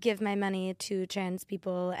rather give my money to trans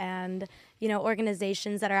people and, you know,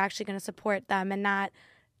 organizations that are actually going to support them and not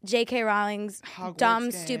J.K. Rowling's Hogwarts dumb,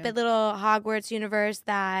 game. stupid little Hogwarts universe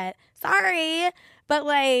that, sorry, but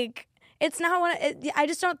like, it's not one. I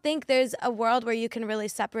just don't think there's a world where you can really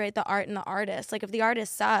separate the art and the artist. Like, if the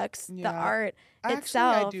artist sucks, the art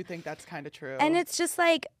itself. Actually, I do think that's kind of true. And it's just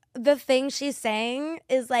like the thing she's saying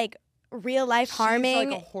is like real life harming.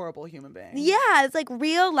 She's like a horrible human being. Yeah, it's like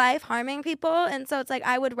real life harming people. And so it's like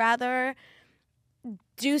I would rather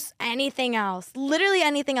do anything else. Literally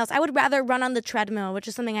anything else. I would rather run on the treadmill, which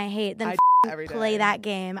is something I hate, than play that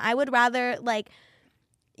game. I would rather, like,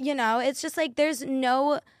 you know, it's just like there's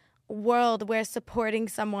no world where supporting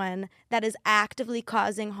someone that is actively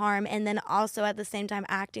causing harm and then also at the same time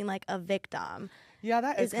acting like a victim. Yeah,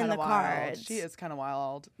 that is in the wild. cards. She is kind of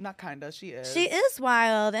wild. Not kind of, she is. She is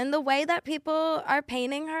wild. And the way that people are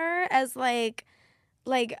painting her as like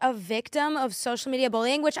a victim of social media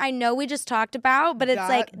bullying, which I know we just talked about, but it's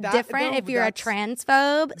like different if you're a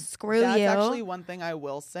transphobe. Screw you. That's actually one thing I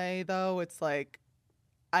will say, though. It's like,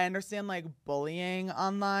 I understand like bullying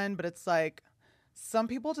online, but it's like, some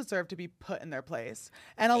people deserve to be put in their place.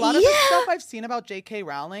 And a lot of the stuff I've seen about J.K.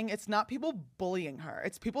 Rowling, it's not people bullying her.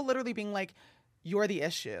 It's people literally being like, you're the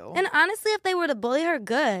issue. And honestly, if they were to bully her,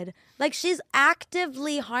 good. Like, she's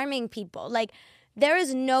actively harming people. Like, there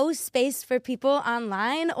is no space for people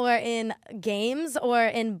online or in games or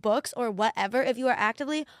in books or whatever if you are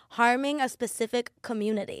actively harming a specific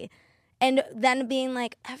community. And then being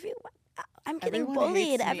like, I'm getting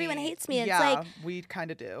bullied. Everyone hates me. It's like, we kind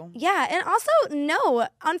of do. Yeah. And also, no,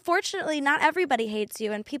 unfortunately, not everybody hates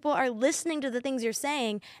you. And people are listening to the things you're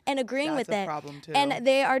saying and agreeing with it. That's a problem, too. And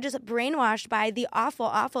they are just brainwashed by the awful,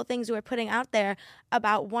 awful things we're putting out there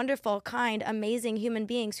about wonderful, kind, amazing human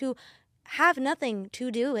beings who have nothing to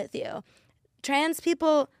do with you. Trans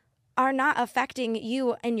people are not affecting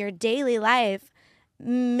you in your daily life.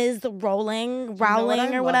 Ms. Rowling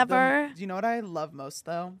or whatever. Do you know what I love most,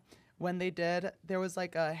 though? When there was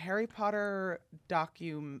like a Harry Potter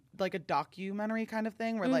documentary kind of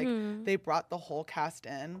thing where like they brought the whole cast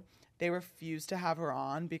in. They refused to have her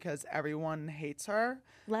on because everyone hates her.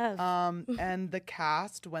 Love. And the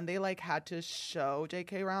cast, when they like had to show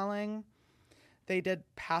J.K. Rowling, they did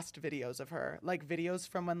past videos of her, like videos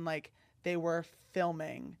from when like they were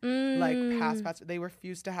filming, like past. They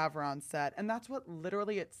refused to have her on set, and that's what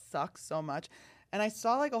literally it sucks so much. And I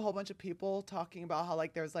saw like a whole bunch of people talking about how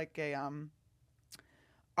like there's like a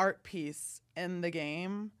art piece in the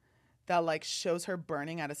game that like shows her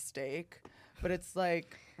burning at a stake, but it's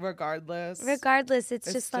like regardless,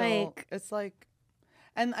 it's just still, like it's like,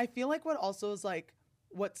 and I feel like what also is like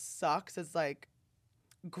what sucks is like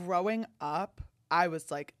growing up, I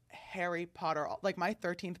was like Harry Potter, like my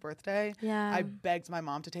 13th birthday. Yeah, I begged my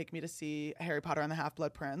mom to take me to see Harry Potter and the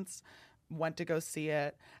Half-Blood Prince. Went to go see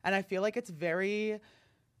it, and I feel like it's very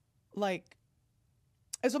like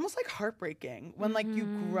it's almost like heartbreaking when like you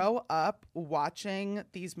grow up watching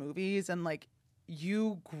these movies and like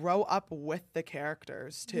you grow up with the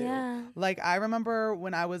characters too. Yeah. Like I remember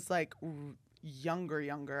when I was like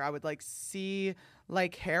younger, I would like see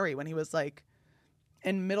like Harry when he was like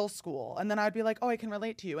in middle school, and then I'd be like, oh, I can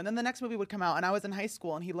relate to you, and then the next movie would come out and I was in high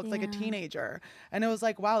school and he looked like a teenager, and it was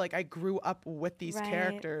like, wow, like I grew up with these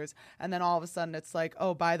characters, and then all of a sudden it's like,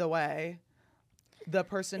 oh, by the way, the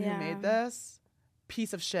person who made this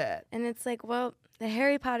piece of shit. And it's like, well, the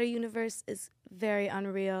Harry Potter universe is very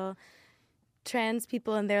unreal. Trans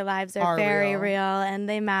people in their lives are very real and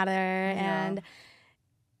they matter, and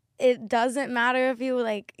it doesn't matter if you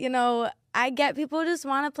like, you know, I get people just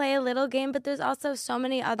want to play a little game, but there's also so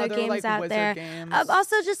many other games like, out there. Games.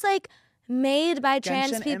 Also just like made by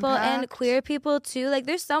trans Genshin people Impact. and queer people too. Like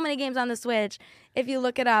there's so many games on the Switch if you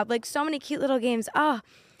look it up. Like so many cute little games. Oh,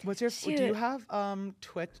 what's your? Shoot. Do you have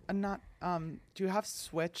Twitch? Do you have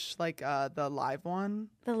Switch like the live one?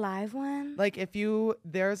 The live one? Like if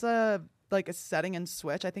there's a setting in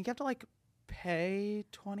Switch. I think you have to like pay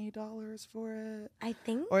 $20 for it. I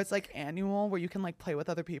think. Or it's like annual where you can like play with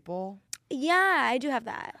other people. Yeah, I do have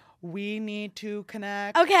that. We need to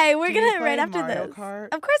connect. Okay, we're going to right after Mario this. Kart?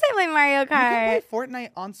 Of course I play Mario Kart. You can play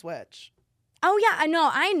Fortnite on Switch. Oh, yeah,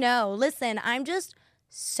 I know. Listen, I'm just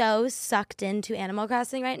so sucked into Animal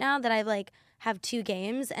Crossing right now that I like have 2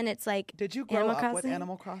 games, and it's like Did you grow up with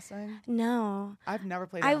Animal Crossing? No. I've never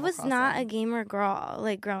played Animal Crossing. I was not a gamer girl,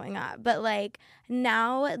 like, growing up. But, like,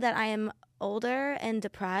 now that I am older and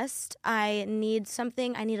depressed, I need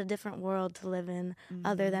a different world to live in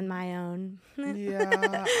other than my own.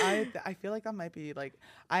 Yeah, I feel like that might be like,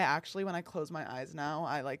 I actually, when I close my eyes now,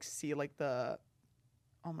 I like see like oh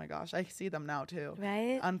my gosh, I see them now too.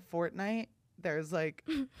 Right? On Fortnite, there's like,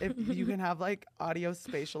 if you can have like audio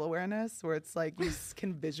spatial awareness where it's like you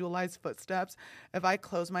can visualize footsteps. If I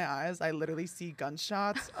close my eyes, I literally see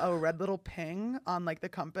gunshots, a red little ping on like the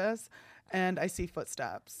compass, and I see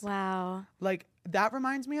footsteps. Wow. Like that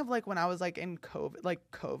reminds me of like when I was like in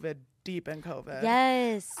COVID, deep in COVID.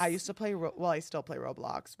 Yes. I used to play, I still play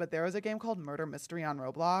Roblox, but there was a game called Murder Mystery on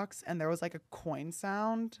Roblox, and there was like a coin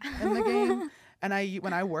sound in the game. And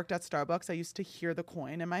when I worked at Starbucks, I used to hear the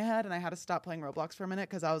coin in my head, and I had to stop playing Roblox for a minute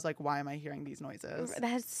because I was like, why am I hearing these noises?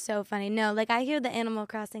 That's so funny. No, like I hear the Animal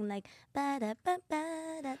Crossing like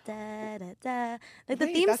ba-da-ba-ba-da-da-da-da. Like the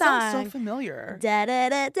theme that song. Sounds so familiar.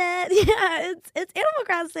 Da-da-da-da. Yeah, it's Animal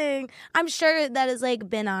Crossing. I'm sure that has like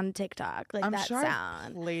been on TikTok. Like I'm that sure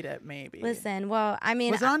sound. I played it maybe. Listen, well, I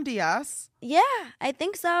mean, was it on DS? Yeah, I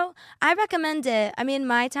think so. I recommend it. I mean,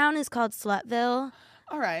 my town is called Slutville.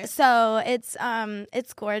 All right. So it's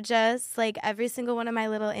gorgeous. Like every single one of my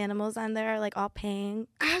little animals on there are like all pink.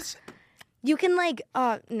 You can like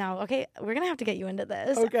no, okay, we're gonna have to get you into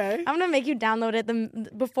this. Okay. I'm gonna make you download it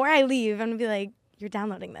before I leave. I'm gonna be like, you're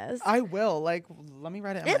downloading this. I will. Like, let me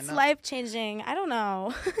write it in It's life changing. I don't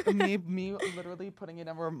know. me literally putting it in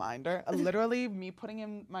a reminder. Literally me putting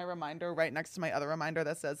in my reminder right next to my other reminder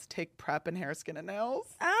that says take prep and hair, skin, and nails.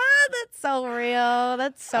 That's so real.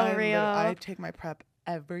 That's so real. I take my prep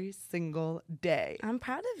every single day. I'm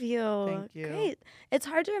proud of you. Thank you. Great. It's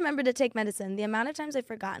hard to remember to take medicine. The amount of times I've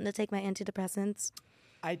forgotten to take my antidepressants.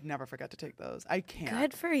 I'd never forget to take those. I can't.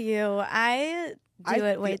 Good for you. I do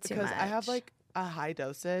it way too much. Because I have like a high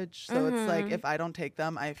dosage. So it's like if I don't take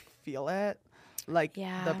them, I feel it. Like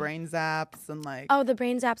the brain zaps and like. Oh, the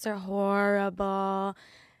brain zaps are horrible.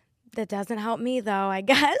 That doesn't help me though, I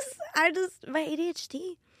guess. My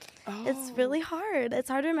ADHD. Oh. It's really hard. It's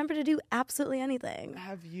hard to remember to do absolutely anything.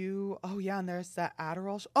 Oh yeah, and there's that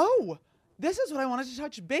Adderall. Oh, this is what I wanted to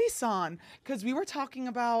touch base on because we were talking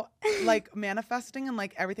about like manifesting and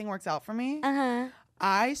like everything works out for me.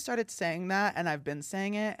 I started saying that and I've been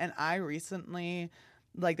saying it, and I recently,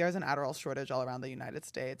 like, there's an Adderall shortage all around the United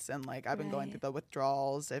States, and like I've been going through the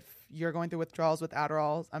withdrawals. If you're going through withdrawals with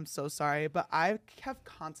Adderall, I'm so sorry, but I have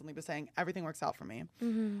constantly been saying everything works out for me.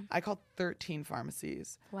 I called 13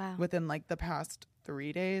 pharmacies. Wow. Within like the past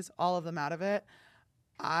 3 days, all of them out of it.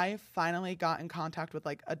 I finally got in contact with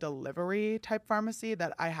like a delivery type pharmacy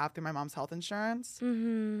that I have through my mom's health insurance.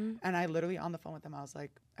 And I literally on the phone with them, I was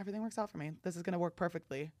like, everything works out for me. This is going to work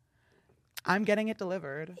perfectly. I'm getting it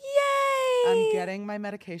delivered. Yay! I'm getting my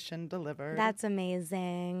medication delivered. That's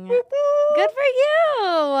amazing. Good for you.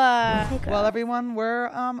 Well, everyone, we're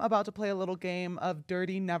about to play a little game of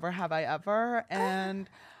Dirty Never Have I Ever. And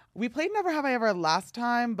we played Never Have I Ever last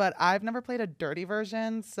time, but I've never played a dirty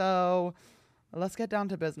version. So let's get down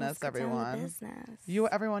to business, everyone.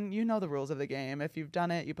 Everyone, you know the rules of the game. If you've done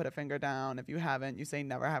it, you put a finger down. If you haven't, you say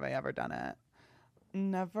never have I ever done it.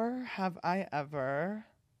 Never have I ever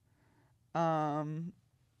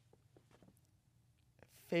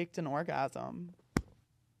faked an orgasm.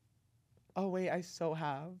 Oh wait, I so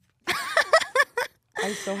have.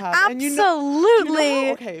 I so have.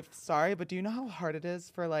 Absolutely. Okay, sorry, but do you know how hard it is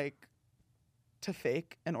for like to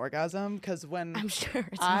fake an orgasm? Because when I'm sure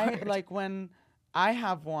it's hard. Like when I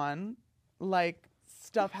have one, like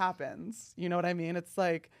stuff happens. You know what I mean? It's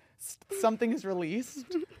like something is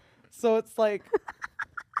released. So it's like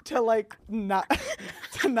to not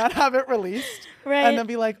have it released, right? And then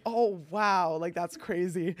be like, oh wow, like that's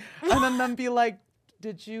crazy. And then be like,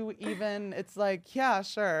 did you even? It's like, yeah,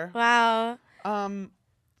 sure. Wow.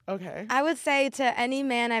 Okay. I would say to any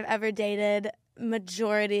man I've ever dated,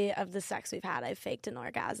 majority of the sex we've had, I've faked an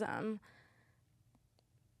orgasm.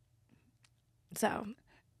 So,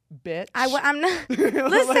 bitch. I'm not.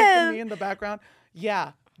 Listen. Like me in the background.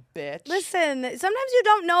 Yeah, bitch. Listen. Sometimes you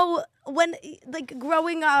don't know when, like,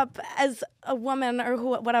 growing up as a woman or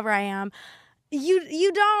whatever I am. It's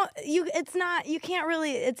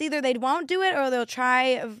either they won't do it or they'll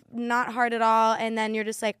try not hard at all, and then you're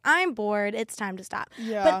just like, I'm bored, it's time to stop.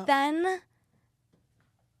 Yeah. But then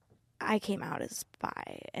I came out as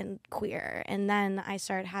bi and queer, and then I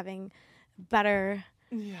started having better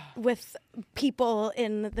with people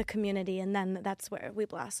in the community, and then that's where we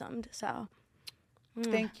blossomed. So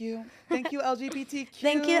thank you LGBTQ.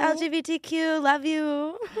 Thank you LGBTQ. Love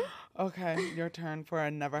you. Okay, your turn for a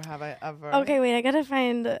never have I ever. Okay, wait, I gotta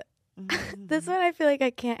find this one. I feel like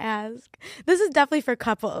I can't ask. This is definitely for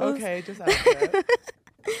couples. Okay, just ask it.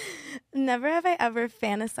 Never have I ever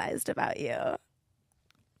fantasized about you.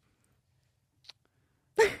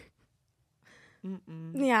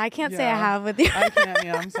 Yeah, I can't say I have with you. I can't.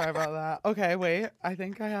 Yeah, I'm sorry about that. Okay, wait. I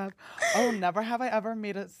think I have. Oh, never have I ever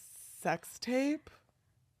made a sex tape.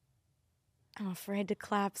 I'm afraid to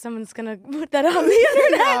clap. Someone's going to put that on the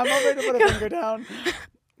internet. Yeah, I'm afraid to put a finger down.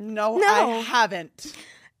 No, I haven't.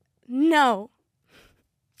 No.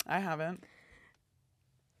 I haven't.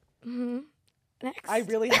 Mm-hmm. Next. I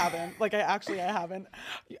really haven't. Like, I haven't.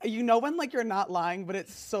 You know when, like, you're not lying, but it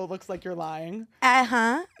so looks like you're lying?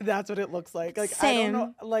 Uh-huh. That's what it looks like. Like, Same. I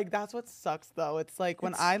don't know. Like, that's what sucks, though. It's like,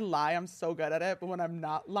 when I lie, I'm so good at it. But when I'm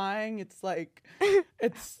not lying, it's like,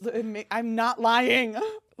 I'm not lying.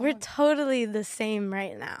 We're totally the same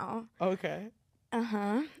right now. Okay.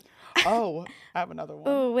 Uh-huh. Oh, I have another one.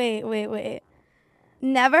 Oh, wait.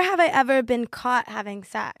 Never have I ever been caught having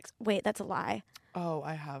sex. Wait, that's a lie. Oh,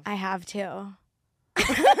 I have. I have too.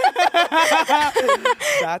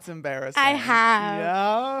 That's embarrassing. I have.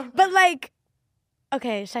 Yeah. But like,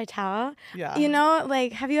 okay, should I tell? Yeah. You know,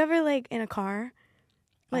 like, have you ever like in a car,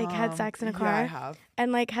 like had sex in a car? Yeah, I have.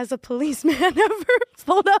 And like, has a policeman ever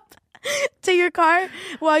pulled up to your car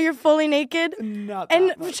while you're fully naked Not and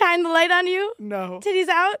that much. shine the light on you? No. Titties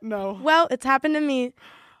out? No. Well, it's happened to me.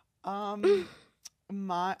 I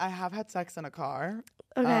have had sex in a car.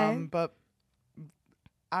 Okay. But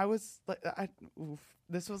I was like,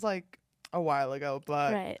 this was like a while ago,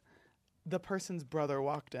 but Right. the person's brother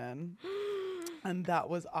walked in, and that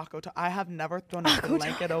was awkward. I have never thrown a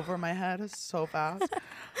blanket over my head so fast.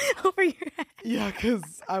 Over your head. Yeah,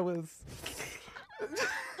 because I was.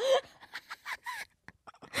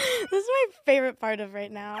 This is my favorite part of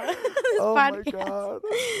right now. Oh podcast. my god.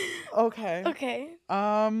 Okay. Okay.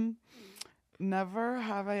 Never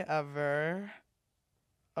have I ever.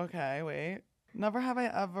 Okay, wait. Never have I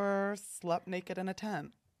ever slept naked in a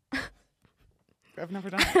tent. I've never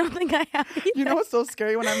done I it. don't think I have either. You know what's so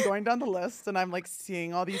scary when I'm going down the list and I'm like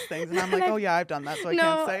seeing all these things and I'm like, oh yeah, I've done that, so I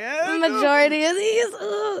can't say it. Majority of these.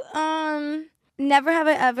 Never have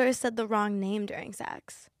I ever said the wrong name during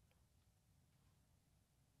sex.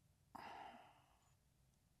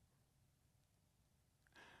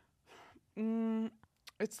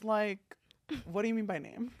 It's like, what do you mean by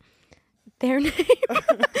name? Their name.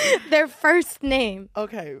 Their first name.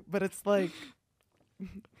 Okay, but it's like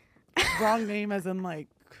wrong name as in like.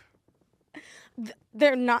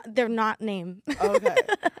 They're not name.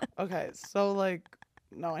 Okay. So like,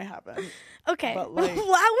 no, I haven't. Okay. But like, what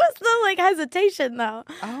was the like hesitation though?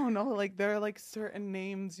 I don't know. Like there are like certain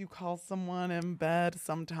names you call someone in bed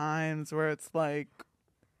sometimes where it's like.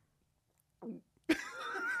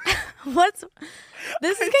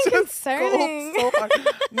 This is getting concerning. So hard.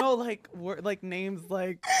 No, like names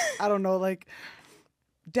like I don't know, like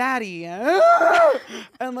Daddy and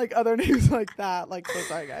like other names like that. Like, so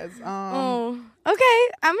sorry guys. Okay.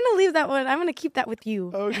 I'm gonna leave that one. I'm gonna keep that with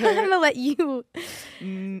you. Okay. I'm gonna let you.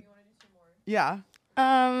 Yeah.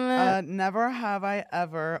 Never have I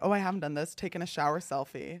ever. Oh, I haven't done this. Taken a shower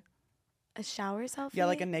selfie. A shower selfie? Yeah,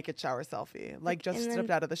 like a naked shower selfie. Like just stepped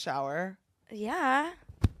out of the shower. Yeah.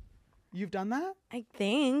 You've done that? I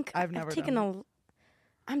think. I've never taken done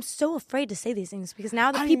I'm so afraid to say these things because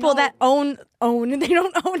now the people that own, they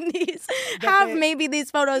don't own these, maybe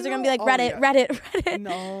these photos are going to be like Reddit.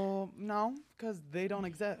 No, because they don't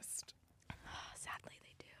exist. Sadly,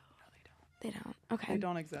 they do. No, they don't. Okay. They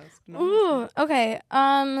don't exist. No, ooh, okay.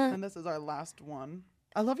 And this is our last one.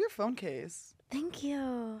 I love your phone case. Thank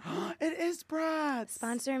you. It is Bratz.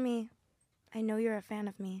 Sponsor me. I know you're a fan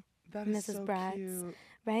of me. That is Mrs. so Bratz. cute.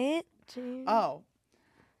 Right? Jeez. Oh.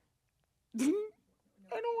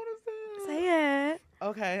 I don't want to say it. Say it.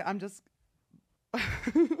 Okay, I'm just.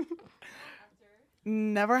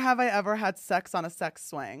 Never have I ever had sex on a sex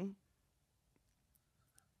swing.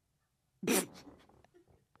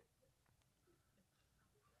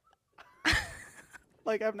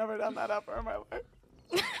 Like, I've never done that ever in my life.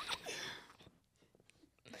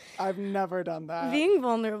 I've never done that. Being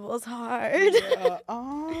vulnerable is hard. Yeah.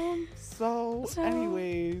 So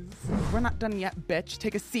anyways, we're not done yet, bitch.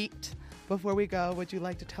 Take a seat. Before we go, would you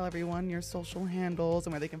like to tell everyone your social handles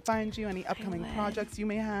and where they can find you, any upcoming projects you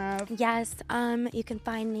may have? Yes, you can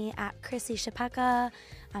find me at Chrissy Chlapecka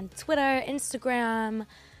on Twitter, Instagram,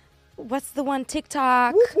 what's the one,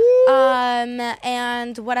 TikTok,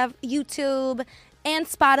 and whatever, YouTube, and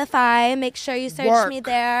Spotify. Make sure you search me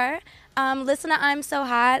there. Listen to I'm So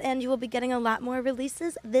Hot, and you will be getting a lot more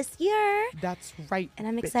releases this year. That's right, and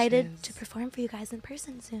I'm excited to perform for you guys in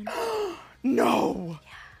person soon. No! Yeah.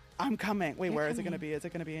 I'm coming. Wait, where is it going to be? Is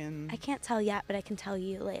it going to be in... I can't tell yet, but I can tell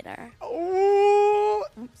you later. Oh,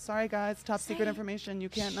 sorry guys, top secret information you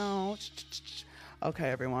can't know. Okay,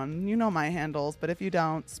 everyone, you know my handles, but if you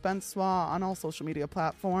don't, Spencewuah on all social media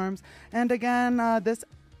platforms. And again, this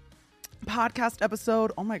podcast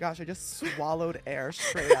episode, oh my gosh, I just swallowed air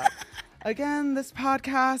straight up. Again, this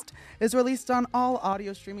podcast is released on all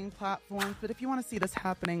audio streaming platforms, but if you want to see this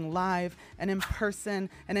happening live and in person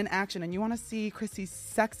and in action, and you want to see Chrissy's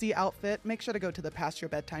sexy outfit, make sure to go to the Past Your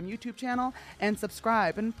Bedtime YouTube channel and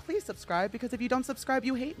subscribe. And please subscribe, because if you don't subscribe,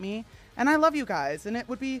 you hate me. And I love you guys, and it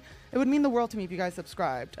would mean the world to me if you guys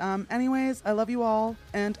subscribed. Anyways, I love you all,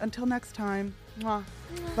 and until next time, mwah,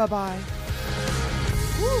 bye-bye.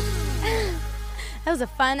 That was a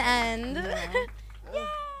fun end. Yeah.